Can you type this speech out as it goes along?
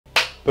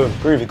Boom,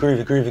 groovy,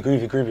 groovy, groovy,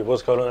 groovy, groovy.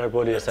 What's going on,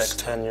 everybody? It's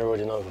X10, you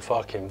already know the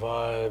fucking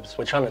vibes.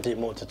 We're trying to do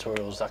more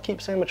tutorials. I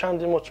keep saying we're trying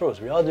to do more tutorials.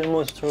 We are doing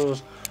more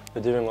tutorials.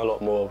 We're doing a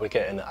lot more. We're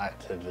getting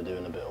active. We're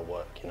doing a bit of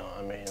work, you know what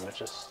I mean?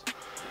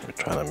 We're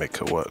trying to make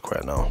it work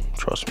right now.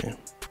 Trust me.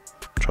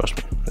 Trust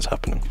me, it's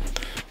happening.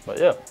 But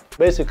yeah,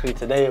 basically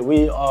today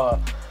we are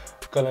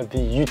gonna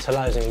be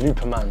utilizing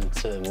Looperman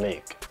to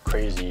make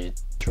crazy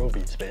drill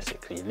beats,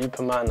 basically.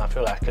 Looperman, I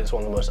feel like it's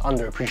one of the most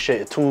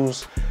underappreciated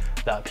tools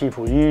that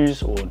people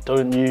use or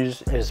don't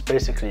use. Is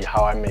basically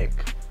how I make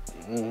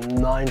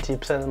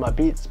 90% of my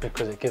beats,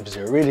 because it gives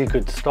you a really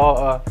good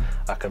starter,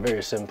 like a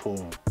very simple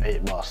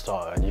 8-bar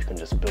starter, and you can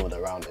just build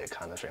around it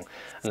kind of thing.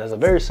 And there's a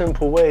very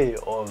simple way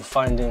of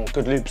finding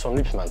good loops on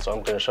Looperman, so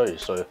I'm going to show you.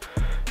 So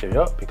here we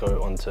are, we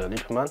go onto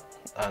Looperman,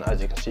 and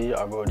as you can see,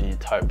 I've already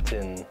typed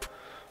in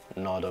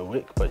Nardo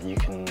Wick, but you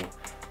can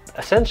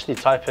essentially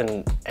type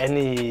in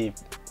any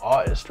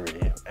artist,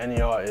 really,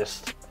 any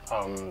artist,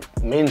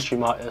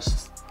 mainstream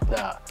artist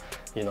that,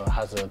 you know,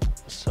 has a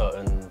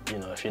certain, you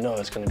know, if you know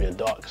it's going to be a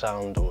dark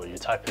sound, or you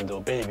type in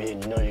Lil Baby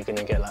and you know you're going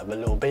to get like the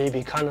Lil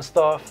Baby kind of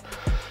stuff.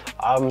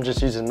 I'm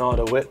just using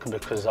Nardo Wick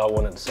because I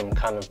wanted some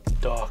kind of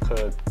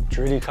darker,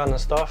 drilly kind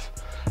of stuff.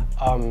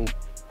 And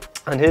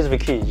here's the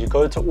key: you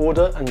go to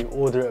order and you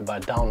order it by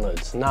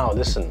downloads. Now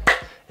listen,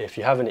 if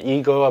you have an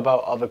ego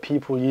about other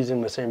people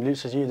using the same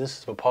loops as you, this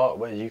is the part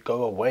where you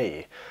go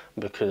away,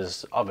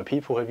 because other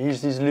people have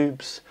used these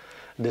loops.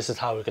 This is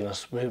how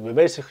we're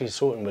basically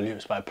sorting the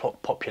loops by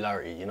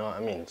popularity, you know what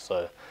I mean?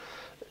 So,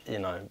 you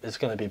know, it's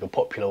going to be the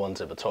popular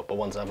ones at the top, the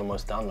ones that have the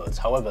most downloads.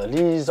 However,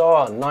 these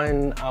are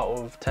 9 out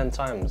of 10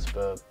 times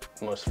the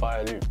most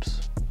fire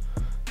loops.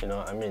 You know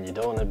what I mean? You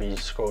don't want to be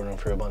scrolling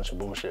through a bunch of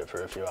bullshit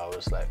for a few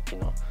hours. Like, you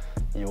know,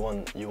 you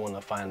want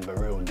to find the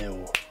real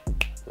deal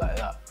like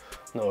that.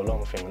 No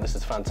long thing. And this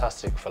is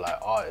fantastic for like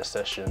artist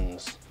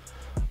sessions.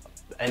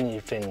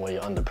 Anything where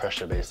you're under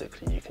pressure,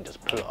 basically, you can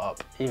just pull it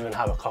up. Even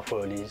have a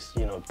couple of these,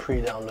 you know,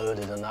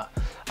 pre-downloaded and that.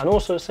 And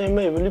also, same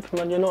way with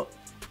Looperman, you're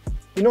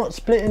not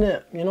splitting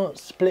it. You're not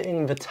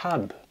splitting the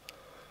tab.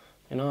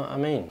 You know what I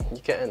mean? You're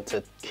getting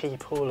to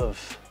keep all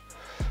of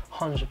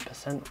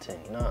 100%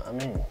 thing. You know what I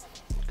mean?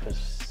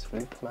 Because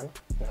Looperman,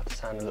 you have to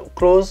sign a little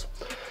clause,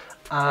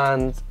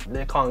 and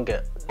they can't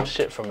get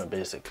shit from it,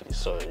 basically.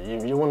 So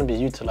you want to be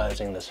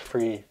utilizing this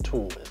free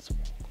tool. It's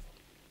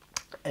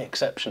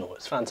exceptional.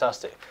 It's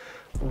fantastic.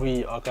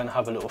 We are going to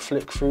have a little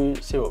flick through,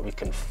 see what we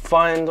can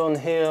find on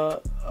here.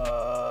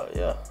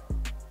 Yeah.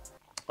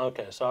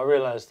 Okay, so I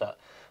realized that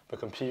the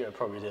computer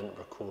probably didn't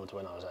record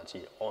when I was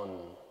actually on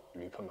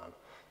Looperman.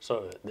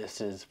 So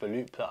this is the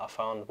loop that I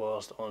found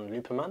whilst on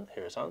Looperman.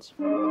 Here it sounds.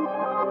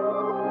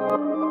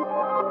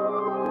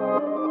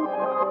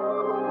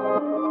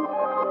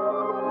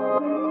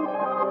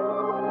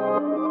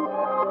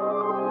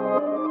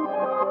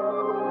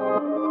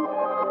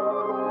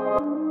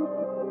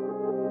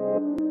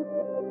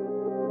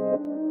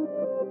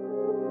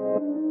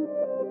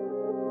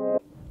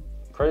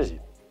 Crazy.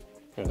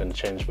 I'm going to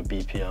change the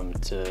BPM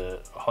to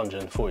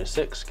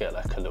 146, get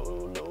like a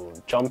little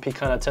jumpy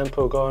kind of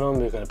tempo going on.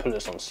 We're going to put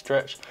this on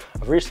stretch.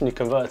 I've recently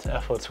converted to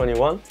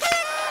FL21.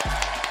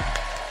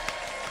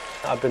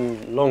 I've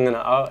been longing it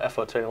out.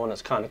 FL21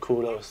 is kind of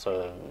cool though,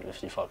 so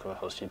if you fuck with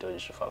FL Studio, you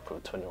should fuck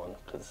with 21,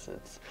 because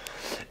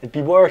it'd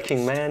be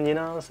working, man, you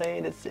know what I'm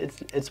saying?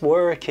 It's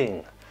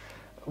working.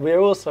 We're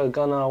also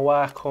gonna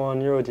whack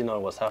on, you already know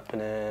what's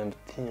happening,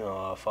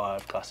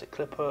 TR5 Classic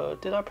Clipper.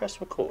 Did I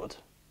press record?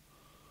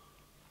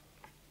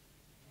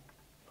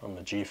 I'm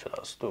a G for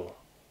that still.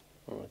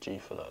 I'm a G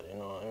for that, you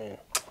know what I mean?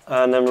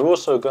 And then we're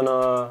also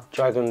gonna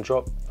drag and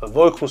drop a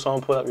vocal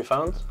sample that we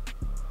found.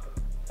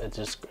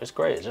 It's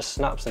great, it just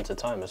snaps into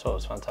time as well,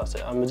 it's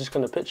fantastic. And we're just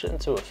gonna pitch it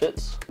until it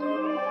fits.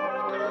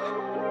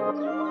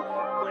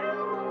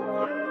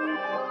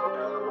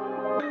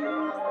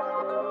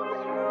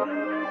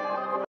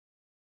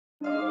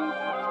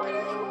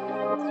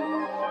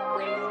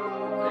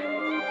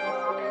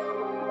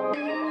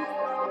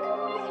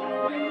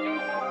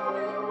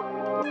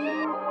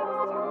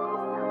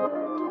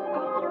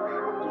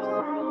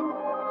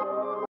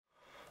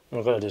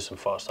 We're gonna do some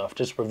fast stuff.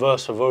 Just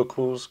reverse the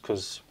vocals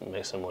because it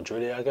makes them more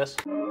drilly, I guess.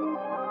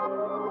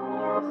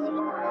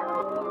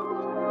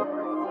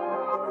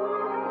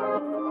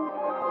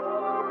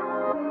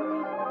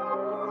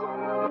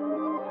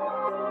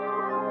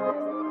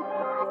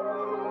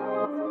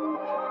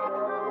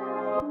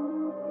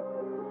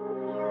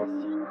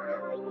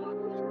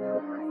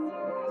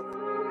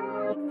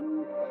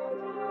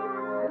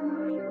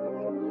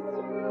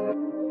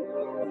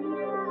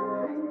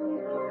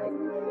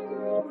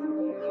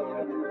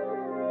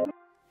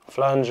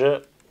 Flange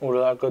it, all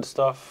of that good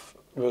stuff.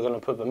 We're gonna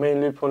put the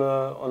main loop on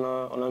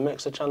a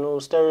mixer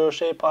channel, stereo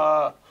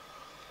shaper,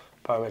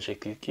 parametric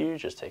EQ,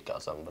 just take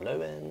out some of the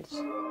low ends.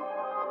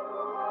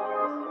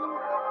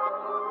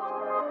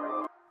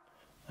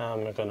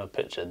 And we're gonna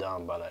pitch it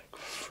down by like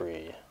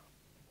 3.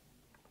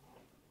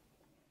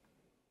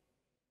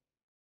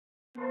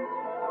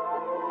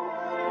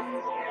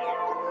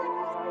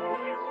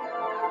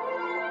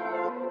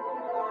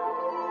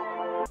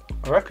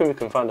 I reckon we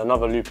can find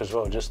another loop as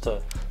well, just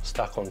to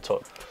stack on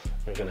top.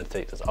 We're gonna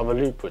take this other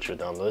loop, which we're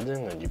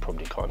downloading, and you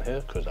probably can't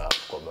hear because I've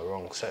got the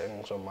wrong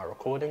settings on my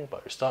recording,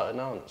 but we started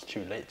now and it's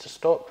too late to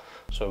stop.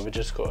 So we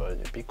just gotta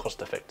be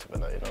cost effective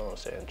in that, you know what I'm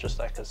saying? Just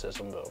like it says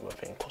on the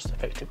thing, cost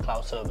effective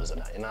cloud servers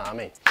and that, you know what I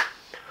mean?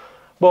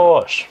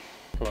 Bosh!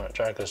 Right,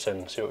 drag us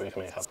in, see what we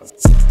can make happen.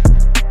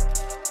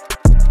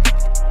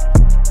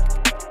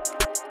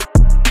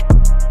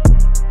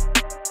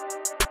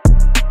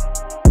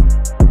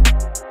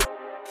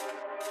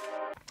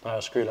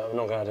 Screw that, we're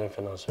not gonna add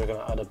anything else. We're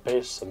gonna add a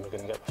bass and we're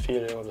gonna get the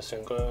feeling of the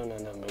thing going,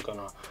 and then we're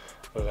gonna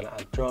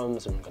add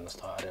drums and we're gonna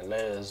start adding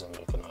layers, and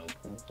we're gonna,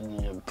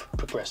 you know,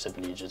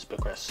 progressively just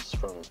progress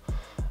from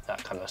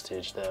that kind of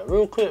stage there.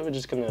 Real quick, we're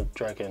just gonna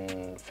drag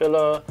in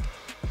filler,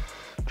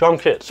 drum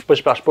kits,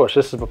 Bush Bash Bosh.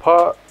 This is the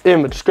part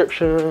in the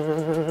description.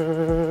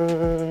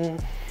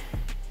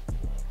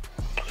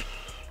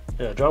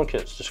 Yeah, drum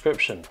kits,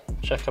 description,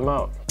 check them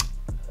out.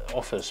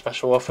 Offers,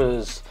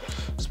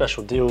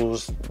 special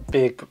deals,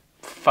 big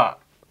fat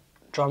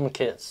drum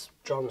kits,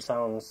 drum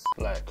sounds.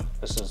 Like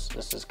this is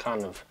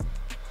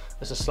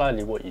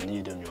slightly what you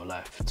need in your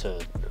life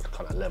to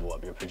kind of level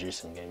up your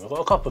producing game. We've got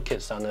a couple of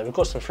kits down there. We've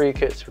got some free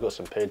kits, we've got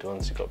some paid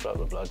ones, you've got blah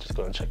blah blah. Just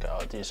go and check it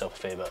out. Do yourself a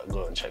favor,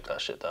 go and check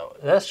that shit out.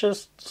 Let's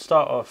just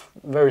start off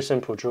very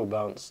simple drill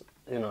bounce.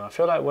 You know, I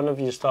feel like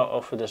whenever you start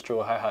off with this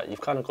drill hi-hat,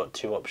 you've kind of got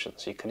two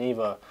options. You can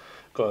either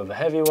go with a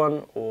heavy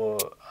one or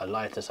a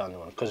lighter sounding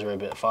one. Because we're a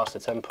bit faster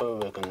tempo,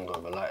 we're going to go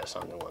with a lighter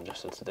sounding one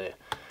just for today.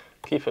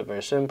 Keep it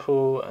very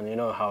simple, and you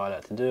know how I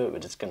like to do it. We're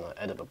just going to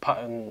edit a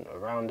pattern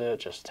around it,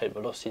 just take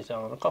velocity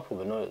down, a couple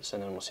of the notes,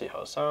 and then we'll see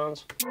how it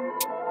sounds.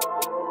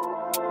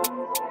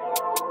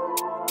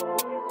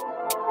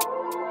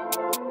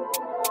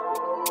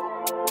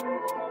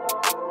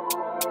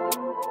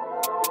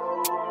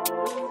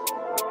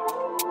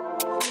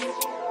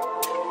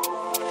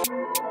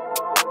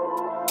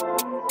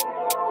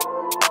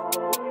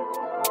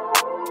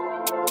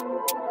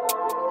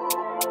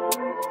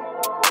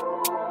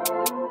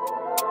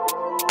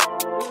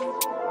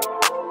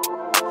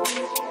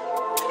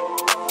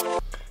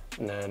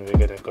 And then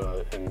we're gonna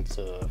go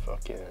into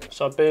fucking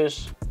sub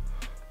bass.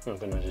 I'm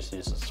gonna just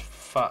use this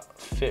fat,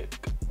 thick,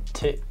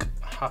 tick,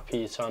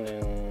 happy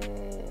sounding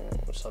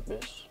sub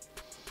bass.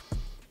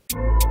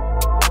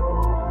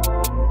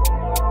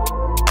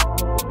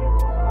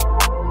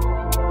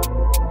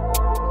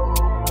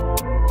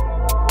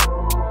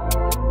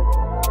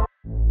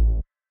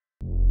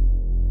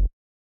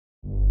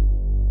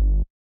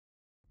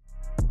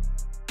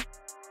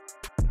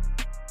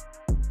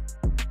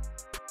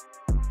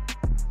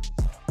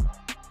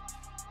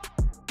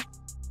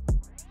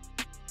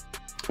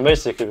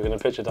 Basically, we're going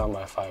to pitch it down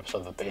by 5 so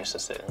the bass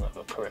is sitting at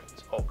the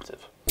correct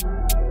octave.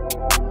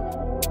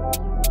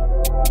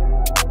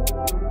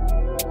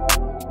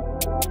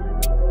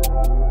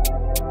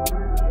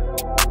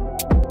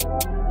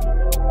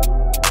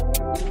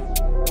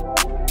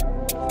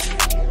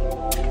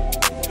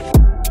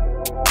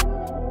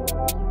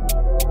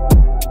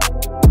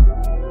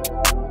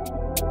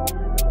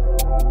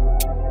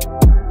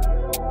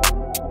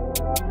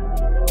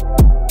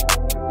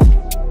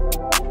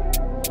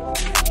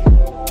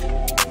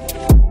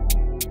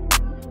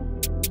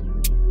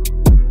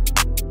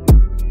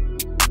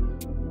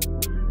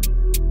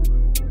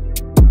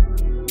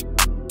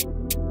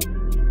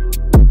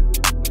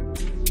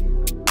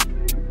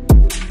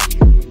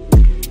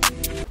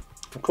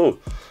 Cool.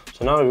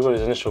 So now we've got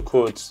these initial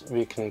chords,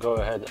 we can go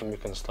ahead and we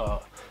can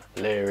start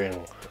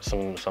layering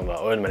some of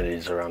our own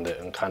melodies around it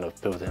and kind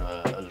of building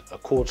a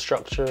chord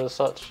structure as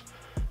such.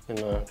 You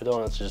know, we don't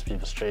want it to just be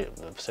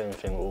the same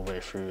thing all the way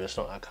through. It's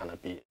not that kind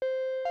of beat.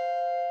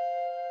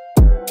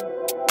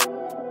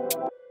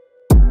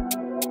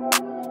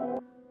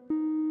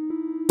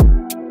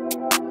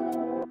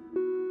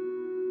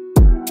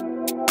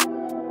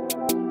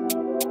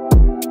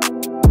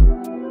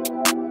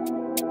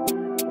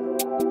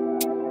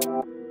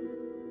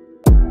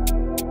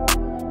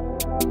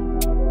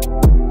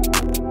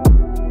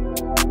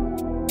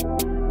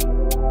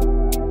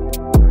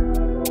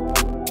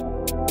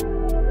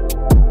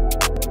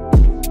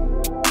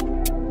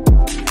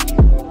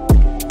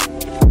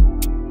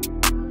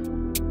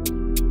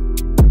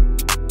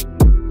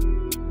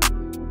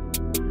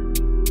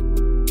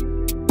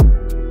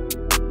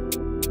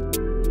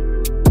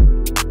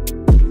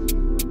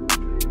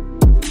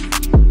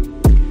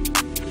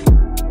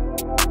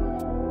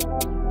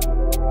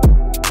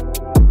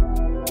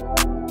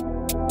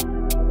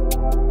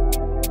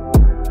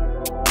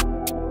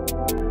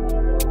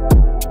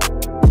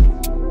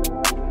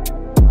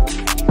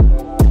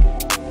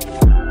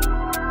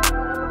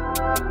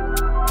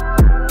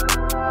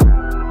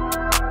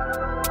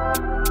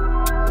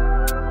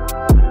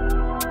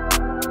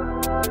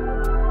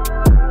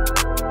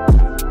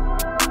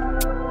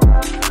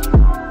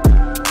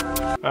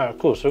 Alright,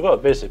 cool. So we've got a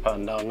basic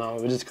pattern down now.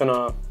 We're just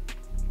gonna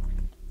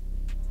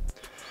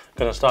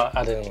start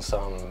adding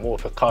some more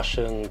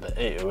percussion, the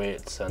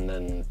 808s, and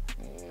then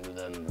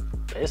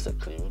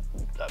basically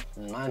like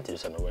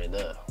 90% of the way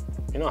there.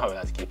 You know how we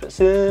like to keep it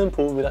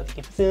simple, we like to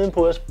keep it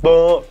simple as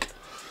fuck.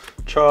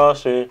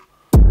 Trust me.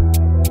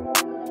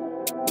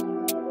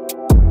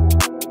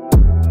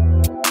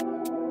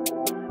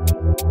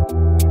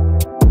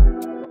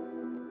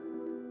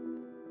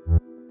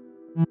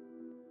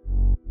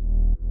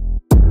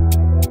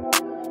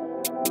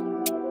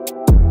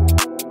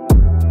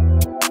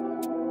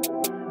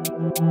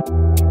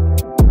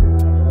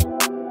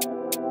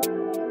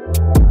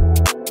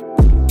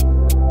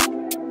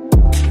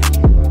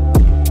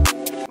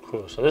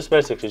 Cool, so this is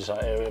basically just our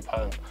 808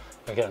 pattern.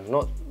 Again,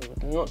 not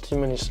too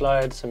many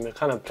slides, and we're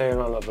kind of playing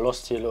around with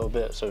velocity a little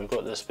bit. So we've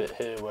got this bit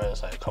here where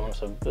it's like coming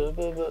up, and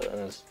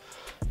it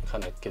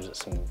kind of gives it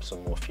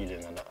some more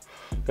feeling and that.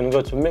 I'm gonna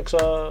go to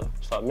mixer,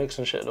 start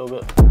mixing shit a little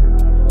bit.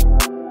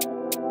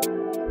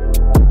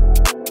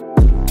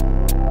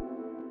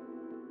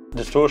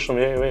 Distortion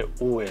on the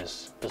 808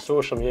 always.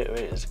 Distortion on the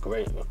 808 is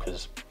great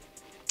because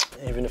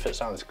even if it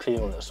sounds clean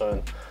on its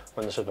own,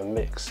 when it's with a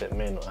mix, it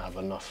may not have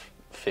enough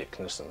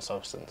thickness and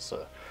substance.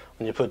 So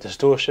when you put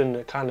distortion,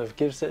 it kind of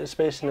gives it a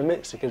space in the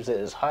mix, it gives it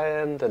its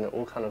high end, and it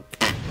all kind of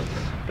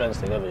blends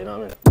together, you know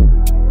what I mean?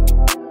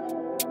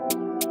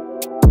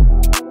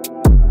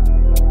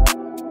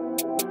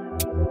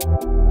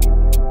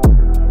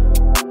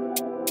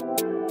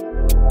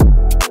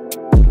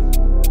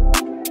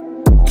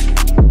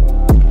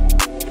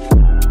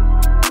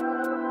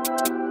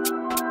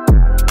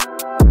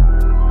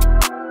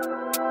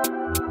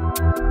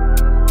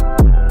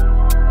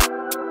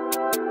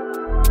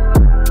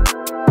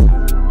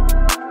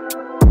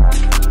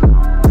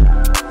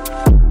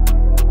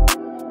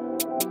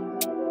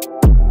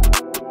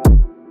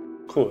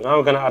 Cool, now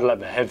we're gonna add like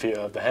the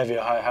heavier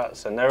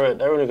hi-hats, and they're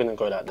only gonna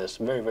go like this.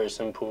 Very, very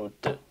simple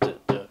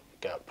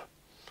gap.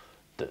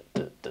 And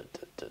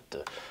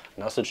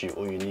that's actually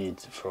all you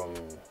need from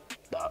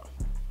that.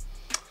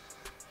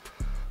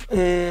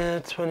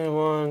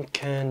 21,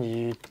 can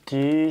you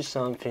do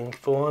something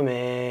for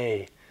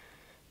me?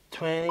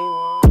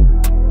 21.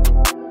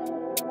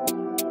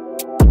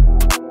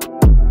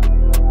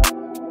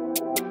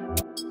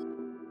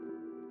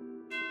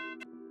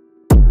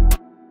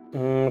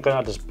 I'm gonna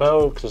add this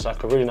bell because it's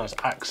like a really nice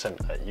accent.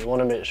 You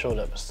want to make sure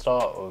that the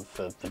start of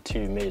the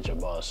two major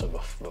bars, so the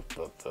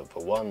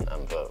 1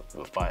 and the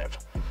 5,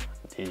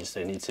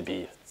 they need to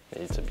be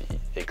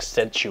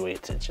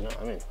accentuated. You know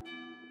what I mean?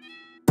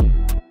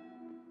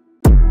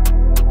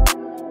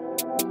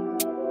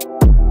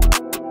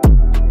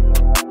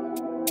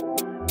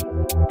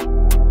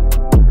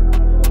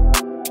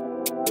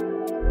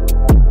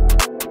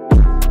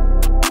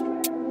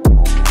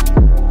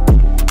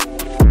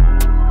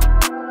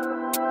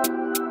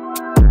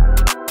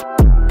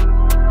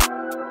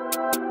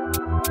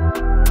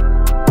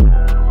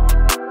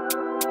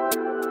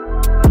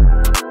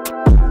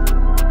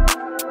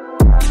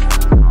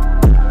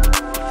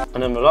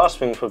 And then the last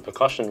thing for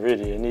percussion,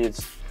 really, it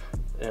needs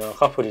a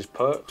couple of these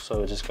perks. So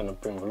we're just going to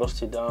bring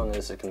velocity down.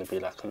 This is going to be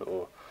like a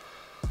little,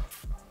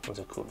 what's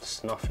it called,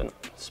 snuffing,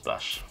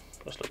 splash.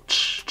 Just a little.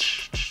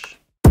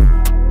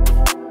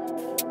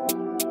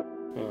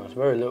 It's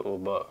very little,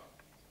 but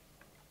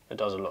it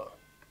does a lot.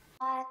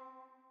 And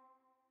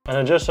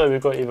then just so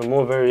we've got even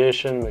more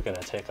variation, we're going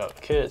to take out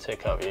the kit,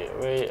 take out the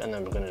 808, and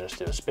then we're going to just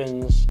do the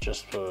spins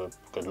just for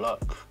good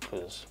luck,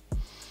 because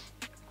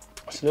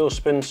this little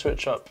spin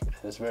switch up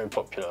is very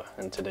popular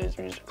in today's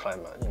music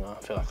climate. You know,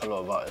 I feel like a lot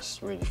of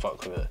artists really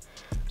fuck with it.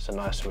 It's a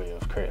nice way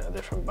of creating a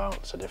different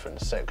bounce, a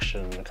different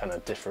section, kind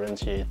of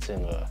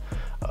differentiating a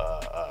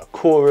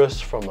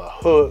chorus from a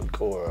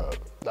hook, or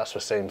that's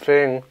the same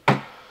thing,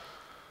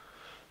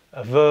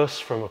 a verse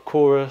from a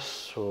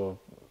chorus, or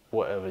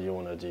whatever you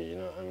want to do, you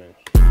know what I mean?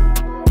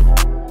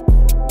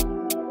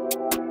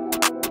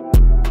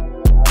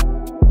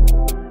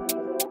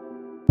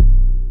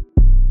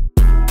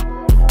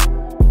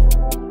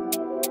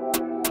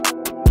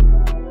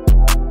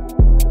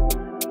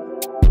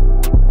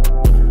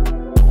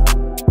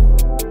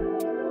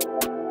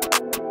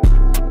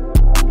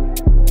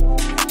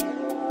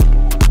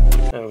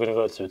 And we're going to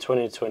go to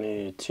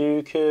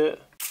 2022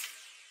 kit.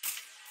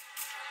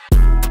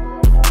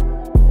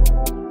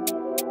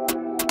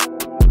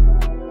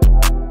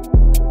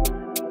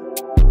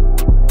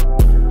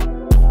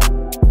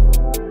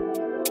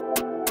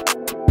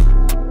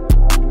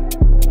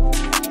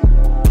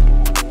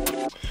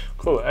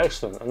 Cool,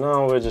 excellent. And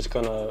now we're just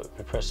gonna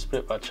press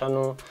split by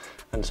channel.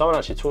 And someone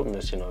actually taught me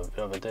this, you know,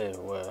 the other day,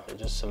 where you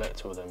just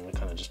select all of them and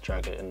kind of just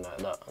drag it in like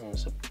that. And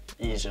it's an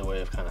easier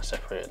way of kind of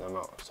separating them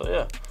out. So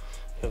yeah,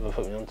 whoever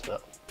put me onto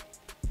that,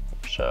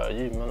 shout out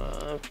you,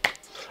 man.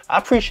 I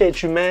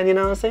appreciate you, man, you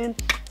know what I'm saying?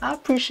 I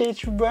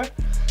appreciate you, bro.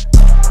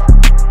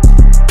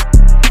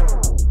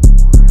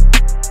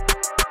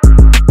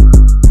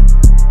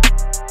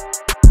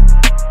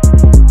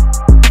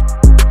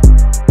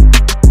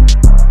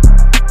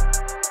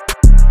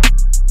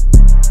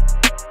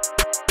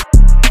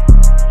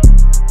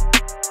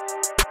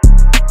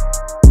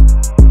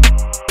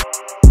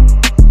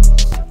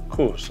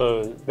 Cool,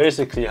 so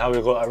basically how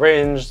we got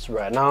arranged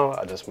right now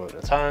at this moment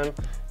in time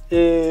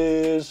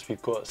is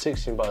we've got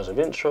 16 bars of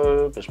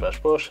intro, bish bash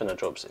bosh, and it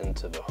drops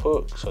into the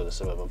hook, so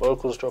this is where the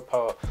vocals drop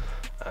out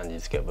and you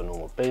just get the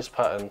normal bass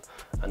pattern,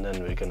 and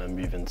then we're gonna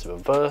move into the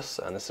verse,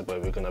 and this is where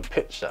we're gonna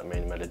pitch that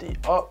main melody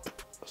up.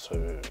 So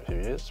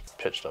here he is,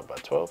 pitched up by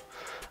 12,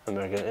 and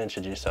we're going to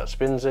introduce that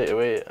spins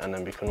 808, and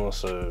then we can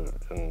also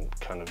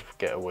kind of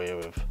get away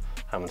with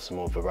having some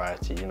more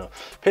variety, you know.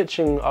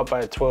 Pitching up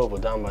by 12 or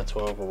down by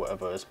 12 or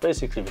whatever is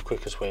basically the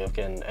quickest way of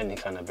getting any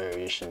kind of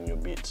variation in your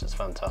beats. It's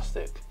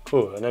fantastic.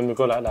 Cool, and then we've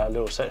got like that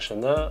little section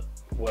there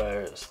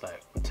where it's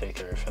like we take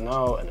everything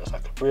out and it's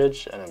like a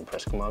bridge, and then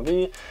press Command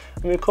V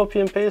and we copy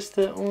and paste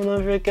it all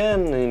over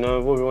again. You know,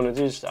 what we want to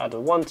do is add a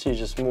 1, 2,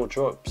 just more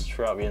drops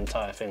throughout the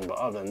entire thing, but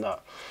other than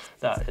that,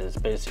 that is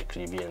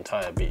basically the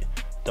entire beat.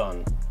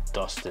 Done,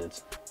 dusted,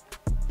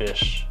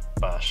 bish,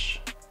 bash,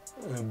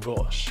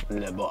 bosh,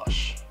 le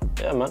bosh.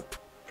 Yeah man,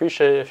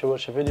 appreciate it if you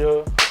watch the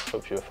video.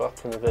 Hope you're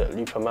fucking with it.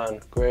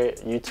 Looperman,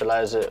 great,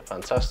 utilize it,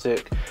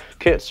 fantastic.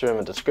 Kits are in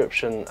the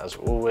description as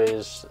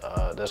always.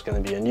 There's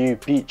gonna be a new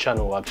beat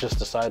channel. I've just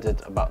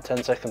decided about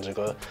 10 seconds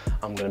ago,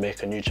 I'm gonna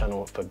make a new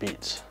channel for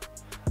beats.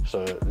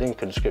 So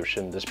link in the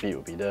description, this beat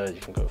will be there,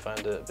 you can go find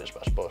it, bish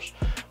bash bosh.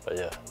 But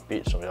yeah,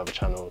 beats on the other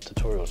channel,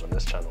 tutorials on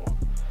this channel.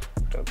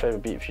 I'm gonna play the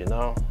beat for you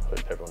now.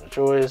 Hope everyone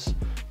enjoys.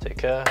 Take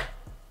care,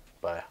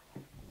 bye.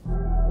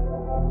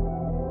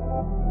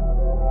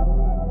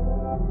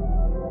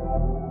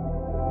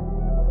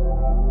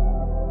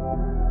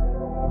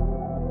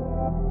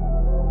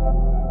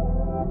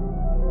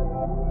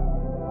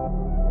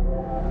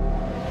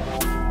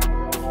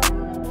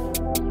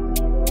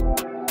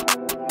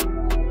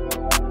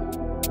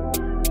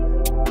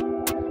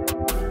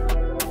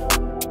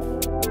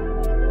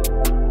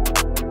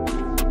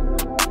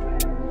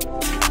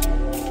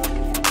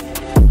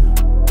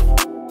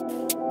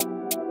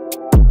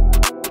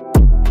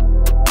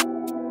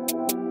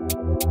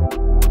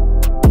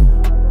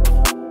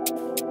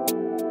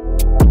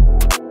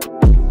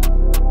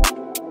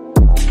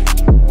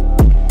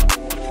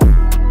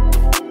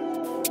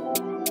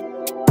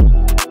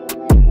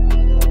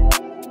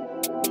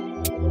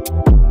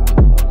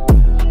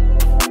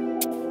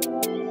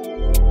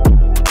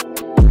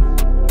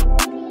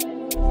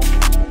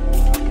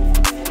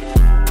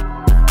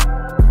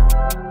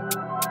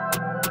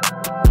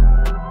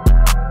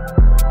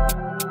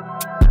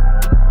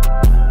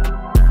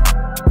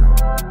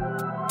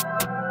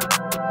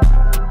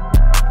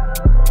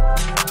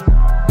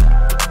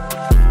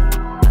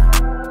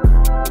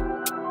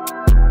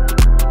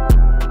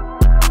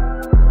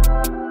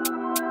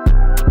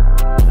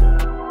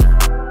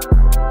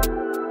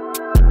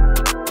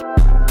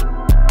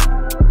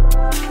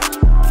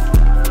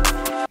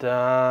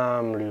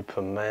 Damn,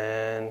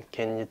 Looperman,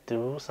 can you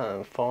do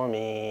something for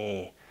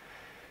me?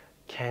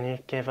 Can you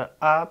give an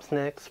ops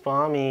next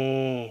for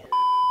me?